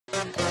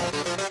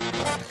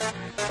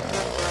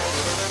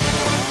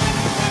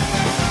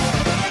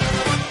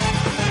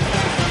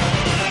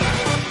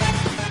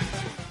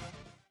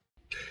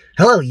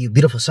Hello, you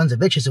beautiful sons of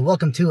bitches, and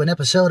welcome to an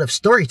episode of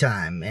Story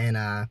Time.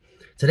 And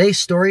today's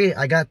story,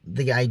 I got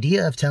the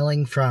idea of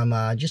telling from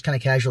just kind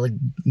of casually,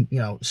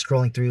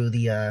 scrolling through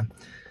the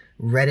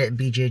Reddit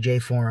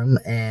BJJ forum,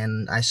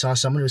 and I saw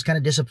someone who was kind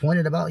of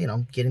disappointed about,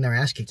 getting their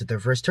ass kicked at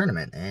their first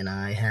tournament. And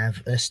I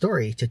have a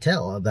story to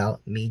tell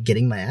about me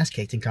getting my ass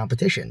kicked in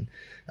competition.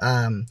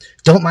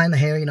 Don't mind the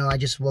hair, I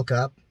just woke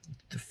up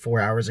 4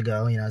 hours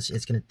ago.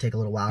 It's going to take a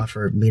little while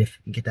for me to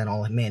get that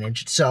all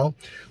managed. So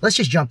let's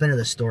just jump into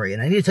the story.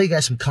 And I need to tell you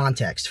guys some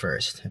context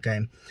first,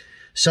 okay?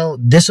 So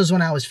this was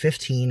when I was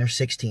 15 or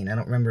 16. I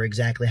don't remember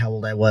exactly how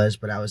old I was,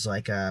 but I was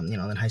like,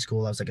 in high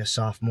school, I was like a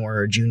sophomore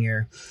or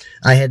junior.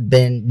 I had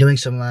been doing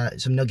some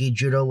no-gi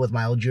judo with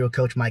my old judo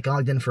coach, Mike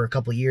Ogden, for a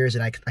couple years.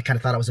 And I kind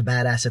of thought I was a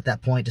badass at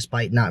that point,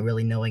 despite not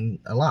really knowing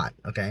a lot,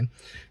 okay?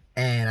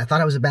 And I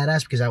thought I was a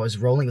badass because I was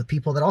rolling with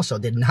people that also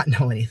did not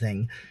know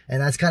anything.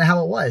 And that's kind of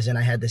how it was. And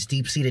I had this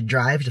deep-seated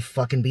drive to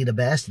fucking be the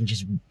best. And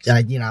just,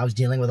 I was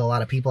dealing with a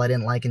lot of people I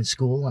didn't like in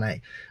school. And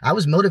I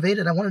was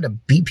motivated. I wanted to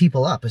beat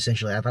people up,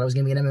 essentially. I thought I was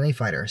going to be an MMA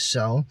fighter.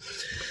 So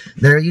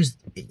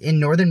in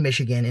northern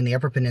Michigan, in the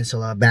Upper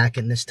Peninsula, back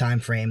in this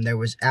time frame, there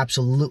was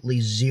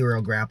absolutely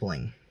zero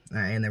grappling.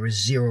 And there was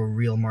zero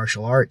real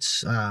martial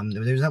arts.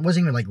 That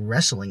wasn't even like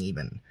wrestling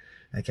even.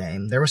 Okay,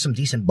 there were some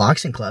decent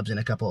boxing clubs in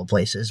a couple of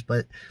places,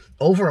 but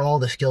overall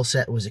the skill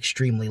set was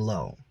extremely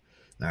low.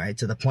 All right,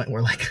 to the point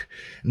where, like,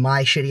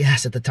 my shitty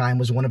ass at the time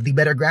was one of the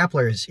better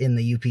grapplers in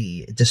the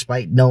UP,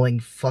 despite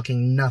knowing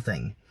fucking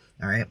nothing.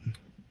 All right,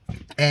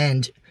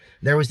 and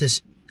there was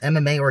this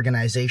MMA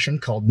organization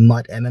called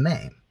Mutt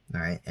MMA. All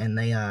right, and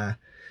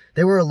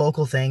they were a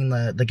local thing.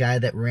 The guy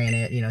that ran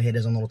it, he had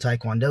his own little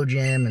taekwondo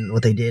gym, and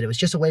what they did, it was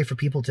just a way for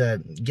people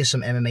to get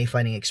some MMA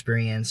fighting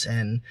experience.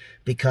 And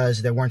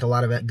because there weren't a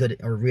lot of good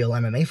or real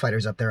MMA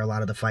fighters up there, a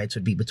lot of the fights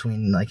would be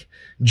between like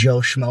Joe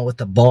Schmo at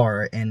the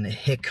bar and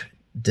Hick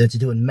that's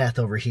doing meth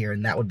over here,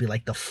 and that would be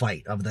like the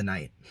fight of the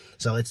night.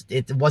 So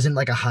it wasn't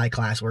like a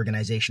high-class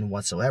organization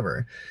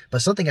whatsoever,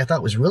 but something I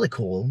thought was really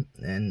cool.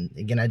 And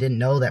again, I didn't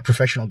know that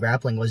professional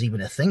grappling was even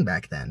a thing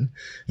back then.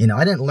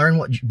 I didn't learn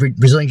what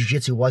Brazilian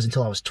Jiu-jitsu was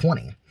until I was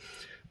 20.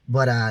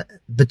 But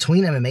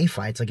between MMA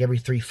fights, like every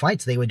 3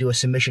 fights, they would do a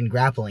submission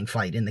grappling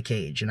fight in the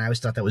cage. And I always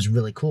thought that was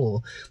really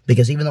cool,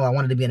 because even though I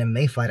wanted to be an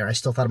MMA fighter, I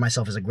still thought of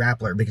myself as a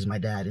grappler, because my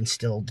dad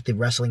instilled the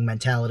wrestling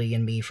mentality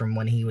in me from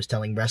when he was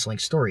telling wrestling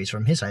stories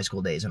from his high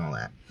school days and all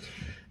that.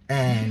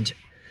 And,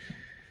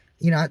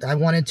 I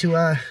wanted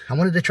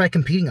to try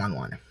competing on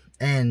one.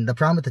 And the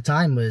problem at the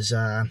time was,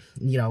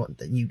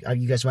 you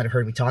guys might have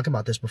heard me talk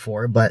about this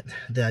before, but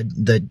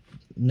the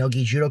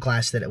no-gi judo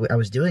class that I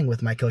was doing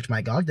with my coach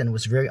Mike Ogden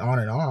was very on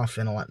and off,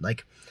 and a lot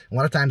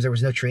of times there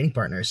was no training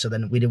partners, so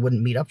then we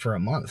wouldn't meet up for a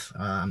month.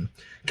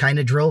 Kind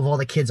of drove all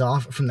the kids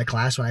off from the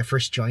class when I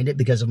first joined it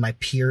because of my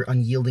pure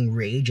unyielding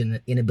rage and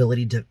the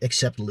inability to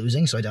accept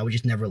losing, so I would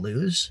just never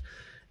lose.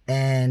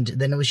 And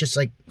then it was just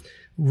like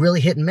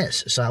really hit and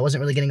miss, so I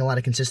wasn't really getting a lot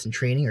of consistent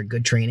training or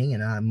good training.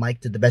 And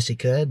Mike did the best he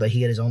could, but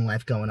he had his own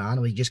life going on,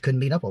 and we just couldn't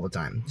meet up all the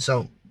time.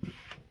 So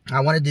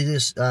I wanted to do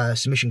this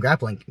submission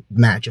grappling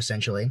match,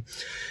 essentially.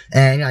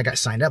 And, I got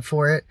signed up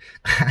for it.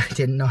 I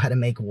didn't know how to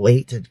make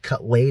weight, to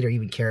cut weight, or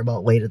even care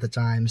about weight at the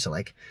time. So,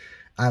 like,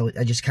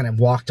 I just kind of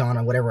walked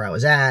on whatever I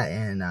was at,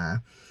 and,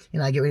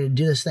 I get ready to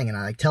do this thing. And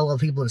I tell other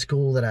people in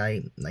school that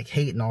I,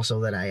 hate, and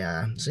also that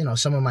I,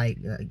 some of my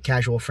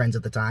casual friends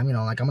at the time,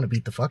 I'm going to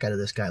beat the fuck out of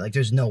this guy. Like,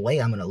 there's no way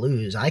I'm going to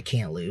lose. I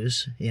can't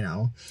lose,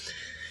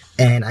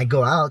 And I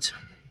go out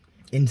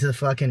into the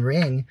fucking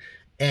ring,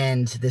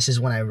 and this is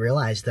when I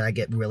realized that I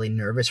get really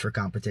nervous for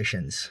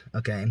competitions,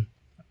 okay?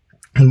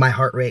 And my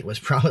heart rate was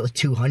probably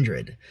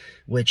 200,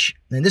 and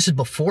this is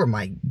before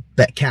my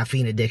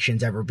caffeine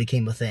addictions ever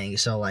became a thing.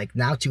 So, like,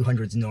 now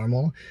 200's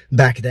normal.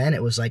 Back then,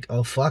 it was like,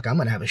 oh, fuck, I'm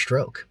going to have a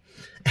stroke.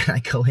 And I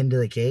go into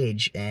the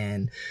cage,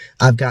 and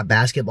I've got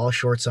basketball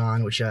shorts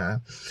on, which I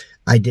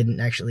didn't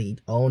actually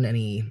own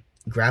any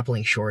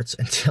grappling shorts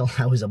until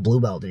I was a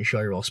blue belt, and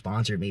Showy Roll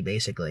sponsored me,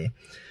 basically.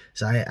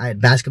 So I had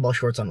basketball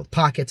shorts on with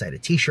pockets. I had a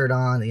t-shirt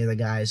on. The other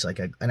guy's like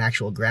an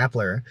actual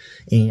grappler.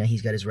 And,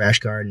 he's got his rash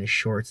guard and his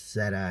shorts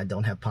that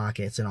don't have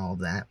pockets and all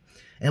of that.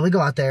 And we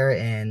go out there,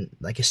 and,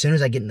 like, as soon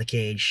as I get in the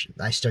cage,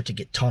 I start to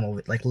get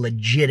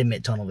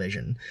legitimate tunnel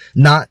vision.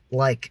 Not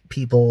like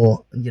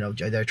people,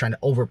 they're trying to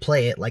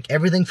overplay it. Like,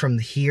 everything from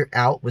here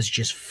out was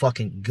just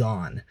fucking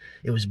gone.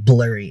 It was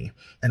blurry.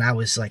 And I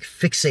was, like,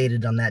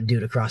 fixated on that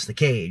dude across the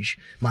cage.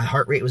 My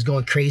heart rate was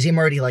going crazy. I'm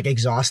already, like,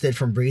 exhausted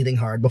from breathing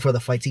hard before the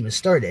fights even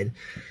started.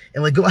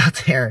 And we go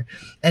out there,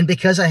 and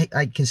because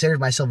I considered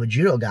myself a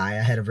judo guy,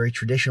 I had a very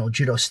traditional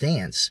judo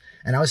stance.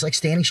 And I was, like,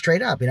 standing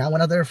straight up. I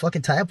went out there to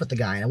fucking tie up with the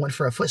guy, and I went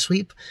for a foot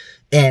sweep,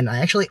 and I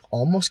actually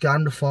almost got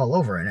him to fall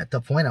over. And at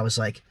that point, I was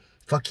like,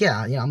 fuck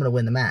yeah, I'm going to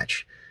win the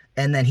match.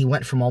 And then he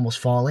went from almost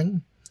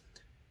falling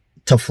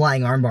to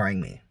flying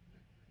armbarring me.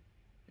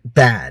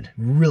 Bad,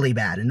 really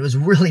bad. And it was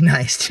really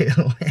nice, too.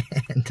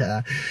 And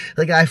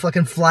the guy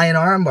fucking flying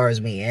armbars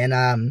me. And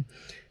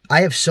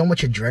I have so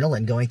much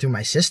adrenaline going through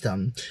my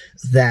system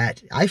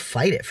that I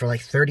fight it for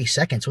like 30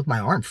 seconds with my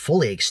arm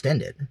fully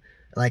extended.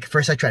 Like,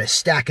 first I try to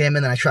stack him,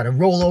 and then I try to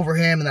roll over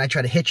him, and then I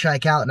try to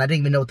hitchhike out, and I didn't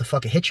even know what the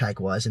fuck a hitchhike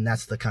was, and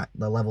that's the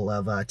level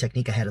of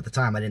technique I had at the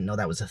time. I didn't know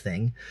that was a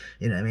thing.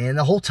 You know what I mean? And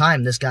the whole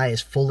time, this guy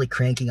is fully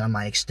cranking on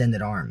my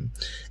extended arm,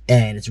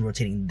 and it's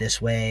rotating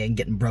this way, and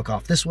getting broke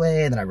off this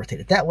way, and then I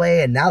rotate it that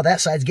way, and now that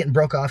side's getting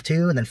broke off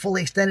too, and then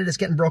fully extended, it's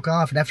getting broke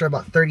off, and after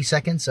about 30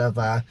 seconds of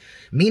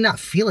me not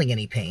feeling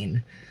any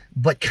pain,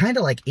 but kind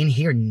of like in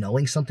here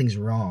knowing something's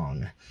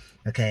wrong,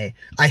 okay,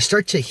 I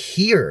start to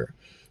hear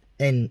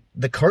and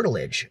the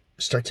cartilage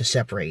start to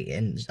separate,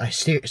 and I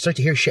start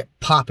to hear shit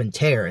pop and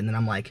tear, and then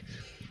I'm like,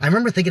 I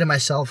remember thinking to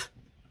myself,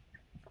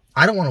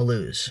 I don't want to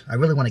lose. I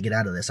really want to get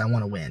out of this. I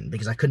want to win,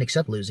 because I couldn't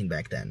accept losing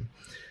back then.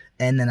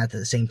 And then at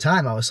the same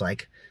time, I was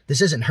like, this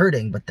isn't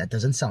hurting, but that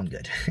doesn't sound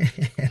good.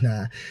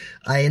 And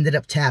I ended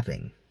up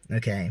tapping,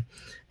 okay?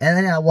 And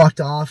then I walked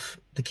off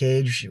the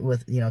cage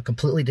with, you know,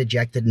 completely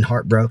dejected and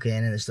heartbroken,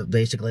 and it's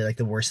basically like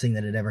the worst thing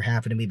that had ever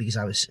happened to me, because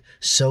I was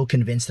so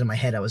convinced in my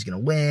head I was going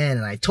to win,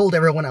 and I told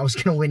everyone I was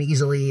going to win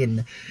easily,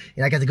 and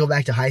I got to go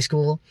back to high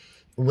school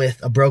with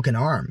a broken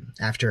arm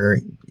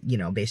after, you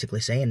know, basically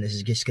saying this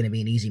is just going to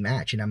be an easy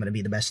match and I'm going to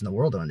be the best in the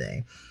world one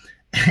day.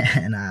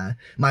 And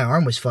my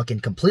arm was fucking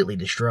completely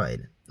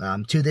destroyed.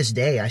 To this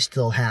day, I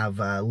still have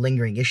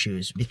lingering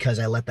issues because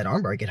I let that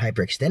armbar get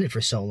hyperextended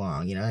for so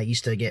long. You know, I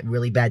used to get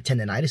really bad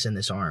tendonitis in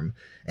this arm.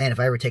 And if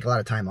I ever take a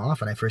lot of time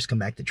off and I first come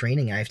back to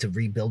training, I have to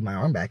rebuild my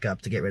arm back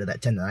up to get rid of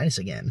that tendonitis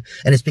again.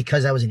 And it's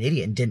because I was an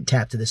idiot and didn't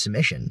tap to the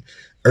submission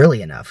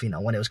early enough, you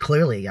know, when it was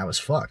clearly I was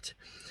fucked.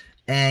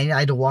 And, you know, I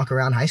had to walk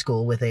around high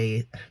school with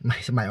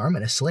my arm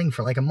in a sling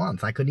for like a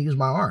month. I couldn't use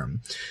my arm.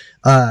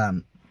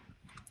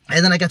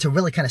 And then I got to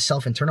really kind of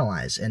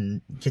self-internalize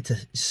and get to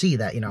see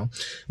that, you know,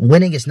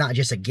 winning is not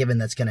just a given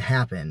that's going to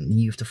happen.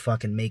 You have to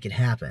fucking make it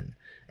happen.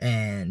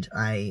 And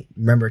I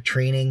remember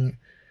training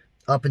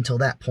up until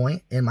that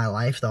point in my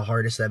life, the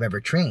hardest I've ever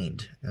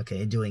trained.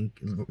 Okay, doing,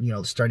 you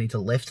know, starting to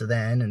lift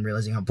then and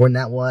realizing how important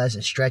that was,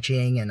 and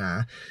stretching,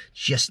 and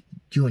just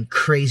doing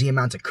crazy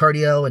amounts of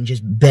cardio, and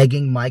just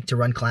begging Mike to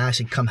run class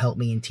and come help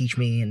me and teach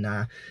me,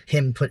 and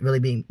him really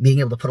being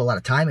able to put a lot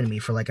of time into me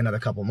for like another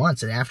couple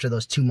months. And after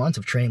those 2 months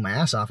of training my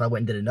ass off, I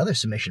went and did another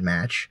submission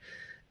match,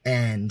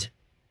 and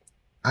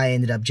I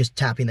ended up just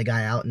tapping the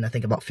guy out in I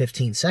think about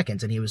 15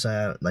 seconds, and he was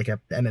like a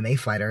MMA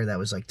fighter that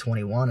was like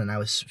 21 and I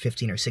was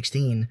 15 or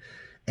 16,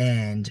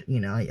 and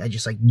you know, I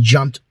just like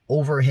jumped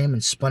over him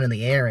and spun in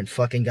the air and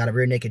fucking got a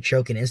rear naked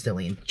choke and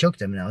instantly and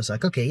choked him, and I was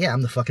like, okay, yeah,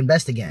 I'm the fucking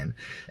best again.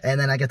 And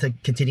then I got to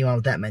continue on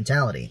with that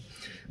mentality.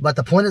 But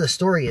the point of the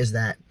story is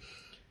that,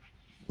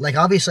 like,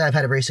 obviously I've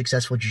had a very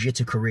successful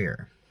jiu-jitsu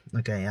career.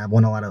 Okay, I've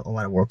won a lot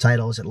of world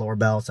titles at lower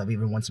belts. I've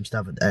even won some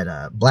stuff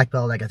at black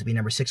belt. I got to be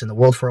number 6 in the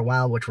world for a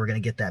while, which we're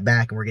going to get that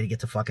back, and we're going to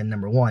get to fucking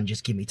number 1.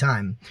 Just give me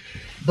time.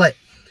 But,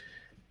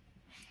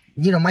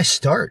 you know, my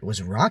start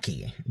was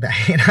rocky,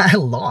 and I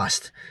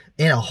lost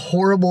in a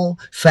horrible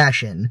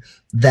fashion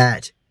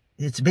that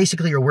it's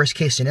basically your worst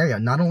case scenario.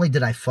 Not only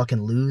did I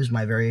fucking lose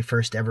my very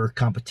first ever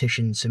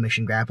competition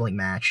submission grappling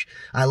match,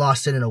 I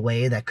lost it in a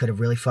way that could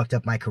have really fucked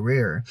up my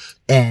career.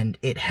 And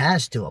it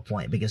has to a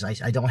point, because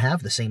I don't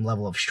have the same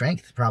level of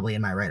strength probably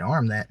in my right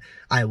arm that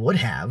I would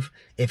have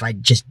if I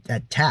just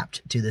had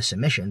tapped to the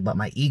submission. But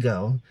my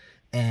ego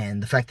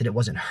and the fact that it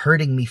wasn't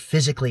hurting me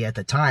physically at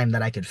the time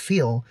that I could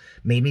feel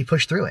made me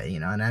push through it,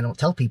 you know. And I don't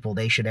tell people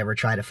they should ever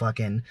try to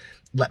fucking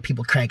let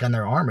people crank on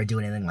their arm or do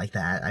anything like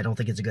that. I don't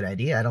think it's a good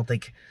idea. I don't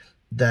think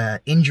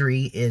the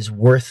injury is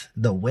worth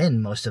the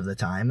win most of the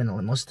time. And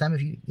most of the time,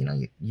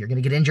 if you're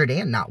going to get injured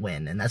and not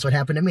win. And that's what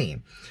happened to me.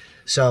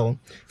 So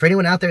for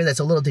anyone out there that's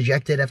a little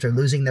dejected after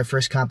losing their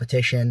first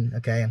competition,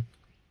 okay,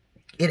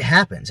 it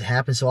happens. It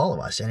happens to all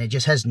of us. And it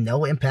just has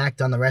no impact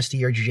on the rest of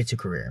your jiu-jitsu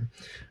career.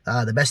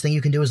 The best thing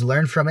you can do is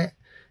learn from it.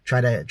 Try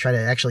to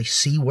actually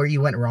see where you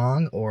went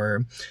wrong,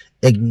 or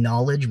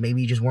acknowledge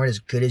maybe you just weren't as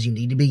good as you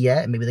need to be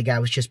yet. Maybe the guy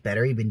was just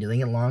better. He'd been doing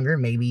it longer.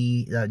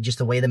 Maybe just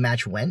the way the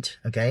match went,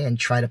 okay? And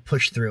try to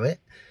push through it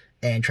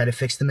and try to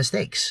fix the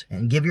mistakes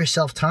and give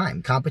yourself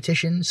time.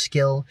 Competition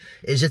skill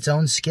is its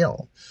own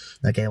skill,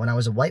 okay? When I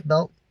was a white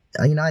belt,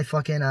 you know, I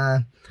fucking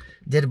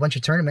did a bunch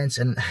of tournaments,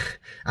 and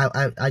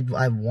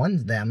I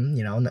won them,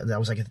 you know. That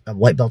was like a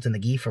white belt in the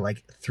gi for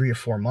like 3 or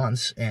 4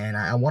 months, and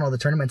I won all the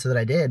tournaments that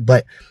I did.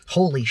 But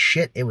holy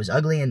shit, it was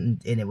ugly,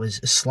 and it was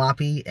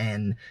sloppy,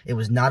 and it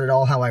was not at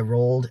all how I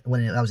rolled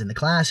when I was in the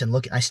class. And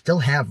look, I still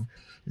have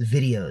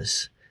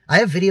videos. I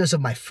have videos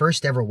of my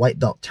first ever white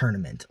belt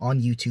tournament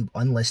on YouTube,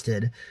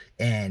 unlisted,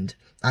 and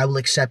I will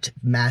accept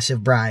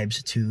massive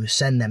bribes to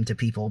send them to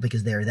people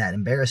because they're that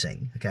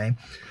embarrassing, okay?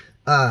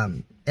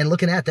 And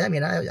looking at that, I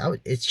mean,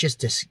 it's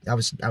just I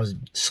was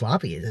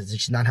sloppy. It's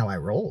just not how I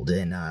rolled,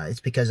 and it's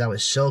because I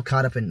was so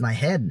caught up in my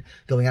head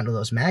going out into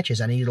those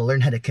matches. I needed to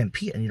learn how to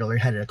compete. I needed to learn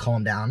how to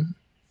calm down.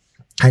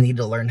 I needed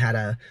to learn how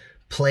to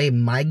play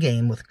my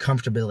game with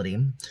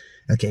comfortability.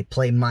 Okay,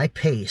 play my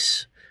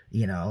pace,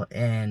 you know,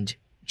 and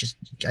just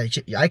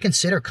I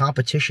consider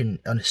competition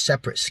a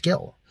separate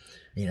skill.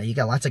 You know, you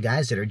got lots of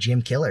guys that are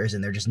gym killers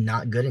and they're just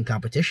not good in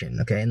competition,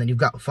 okay? And then you've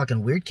got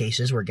fucking weird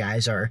cases where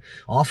guys are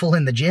awful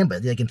in the gym,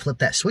 but they can flip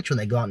that switch when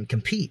they go out and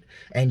compete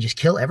and just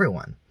kill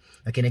everyone.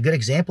 Okay, and a good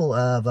example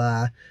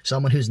of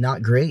someone who's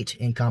not great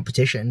in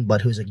competition,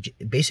 but who's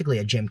basically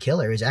a gym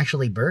killer is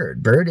actually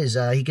Bird. Bird is,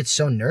 he gets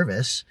so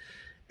nervous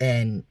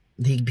and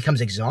he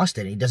becomes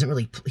exhausted. He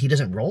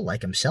doesn't roll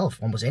like himself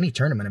almost any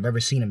tournament I've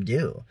ever seen him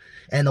do.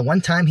 And the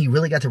one time he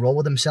really got to roll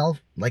with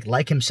himself,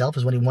 like himself,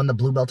 is when he won the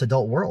Blue Belt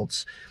Adult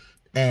Worlds.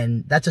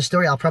 And that's a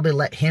story I'll probably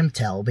let him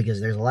tell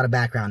because there's a lot of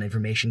background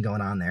information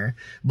going on there.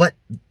 But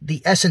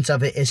the essence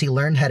of it is he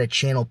learned how to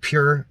channel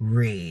pure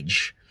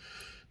rage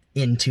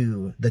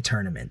into the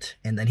tournament.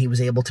 And then he was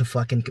able to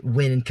fucking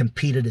win and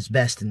compete at his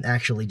best and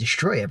actually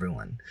destroy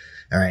everyone.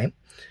 All right?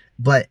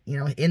 But, you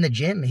know, in the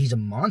gym, he's a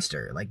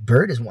monster. Like,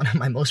 Bird is one of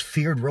my most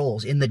feared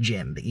roles in the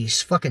gym.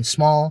 He's fucking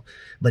small,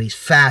 but he's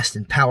fast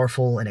and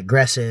powerful and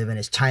aggressive, and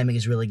his timing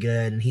is really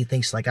good, and he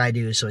thinks like I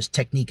do, so his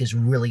technique is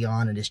really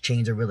on, and his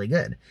chains are really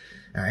good.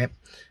 All right?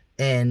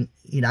 And,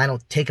 you know, I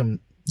don't take him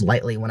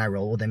lightly when I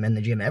roll with him in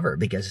the gym ever,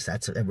 because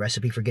that's a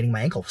recipe for getting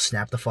my ankle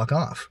snapped the fuck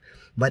off.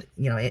 But,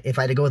 you know, if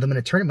I had to go with him in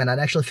a tournament, I'd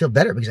actually feel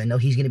better because I know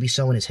he's going to be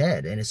so in his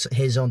head, and it's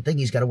his own thing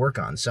he's got to work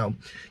on. So,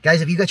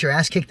 guys, if you got your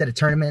ass kicked at a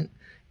tournament,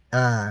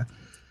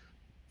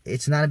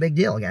 it's not a big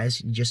deal,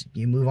 guys.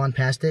 You move on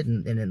past it,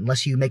 and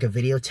unless you make a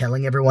video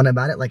telling everyone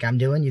about it like I'm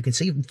doing, you can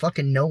see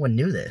fucking no one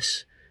knew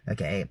this,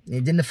 okay?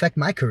 It didn't affect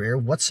my career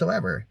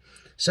whatsoever.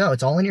 So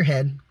it's all in your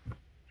head.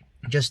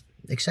 Just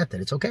accept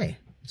it. It's okay.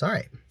 It's all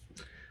right.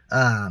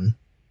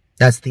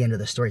 That's the end of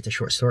the story. It's a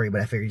short story,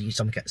 but I figured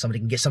somebody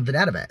can get something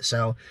out of it.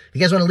 So if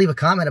you guys want to leave a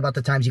comment about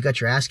the times you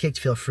got your ass kicked,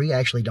 feel free. I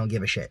actually don't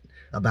give a shit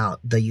about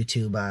the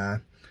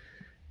YouTube,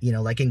 you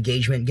know, like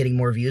engagement, getting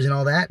more views and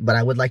all that. But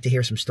I would like to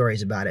hear some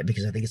stories about it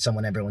because I think it's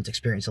someone everyone's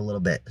experienced a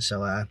little bit.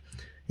 So,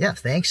 yeah,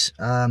 thanks.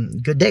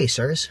 Good day,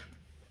 sirs.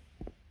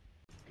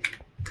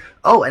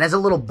 Oh, and as a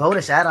little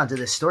bonus add-on to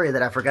this story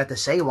that I forgot to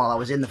say while I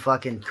was in the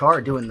fucking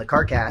car doing the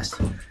car cast,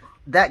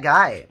 that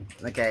guy,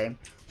 okay,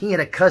 he had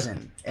a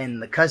cousin,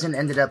 and the cousin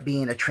ended up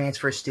being a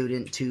transfer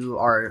student to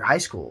our high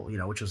school, you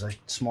know, which was a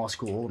small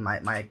school.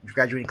 My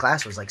graduating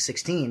class was like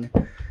 16,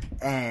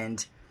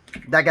 and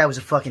that guy was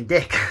a fucking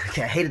dick.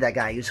 Okay, I hated that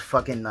guy. He was a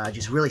fucking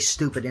just really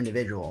stupid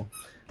individual.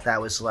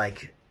 That was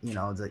like, you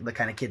know, the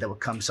kind of kid that would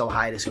come so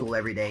high to school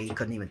every day. He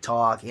couldn't even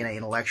talk, you know,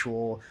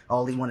 intellectual.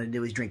 All he wanted to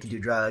do was drink and do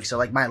drugs. So,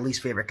 like, my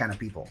least favorite kind of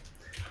people.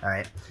 All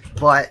right.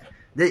 But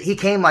he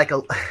came like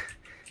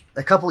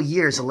a couple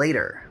years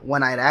later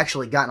when I had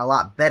actually gotten a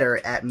lot better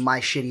at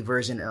my shitty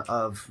version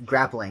of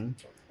grappling.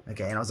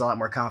 Okay, and I was a lot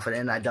more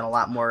confident. I'd done a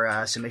lot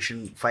more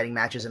submission fighting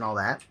matches and all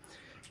that.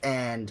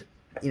 And,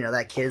 you know,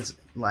 that kid's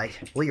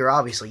like, well,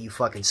 you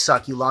fucking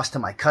suck. You lost to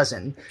my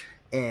cousin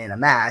in a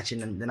match.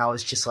 And then I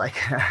was just like,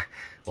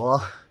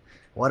 well,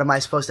 what am I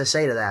supposed to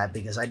say to that?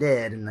 Because I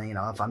did. And, you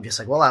know, if I'm just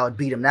like, well, I would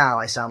beat him now,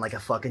 I sound like a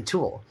fucking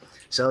tool.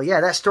 So,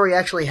 yeah, that story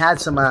actually had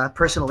some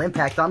personal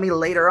impact on me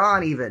later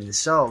on even.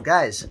 So,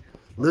 guys,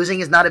 losing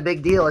is not a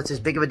big deal. It's as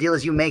big of a deal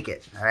as you make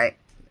it, all right?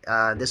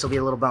 This will be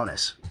a little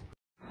bonus.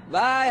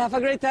 Bye. Have a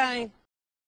great time.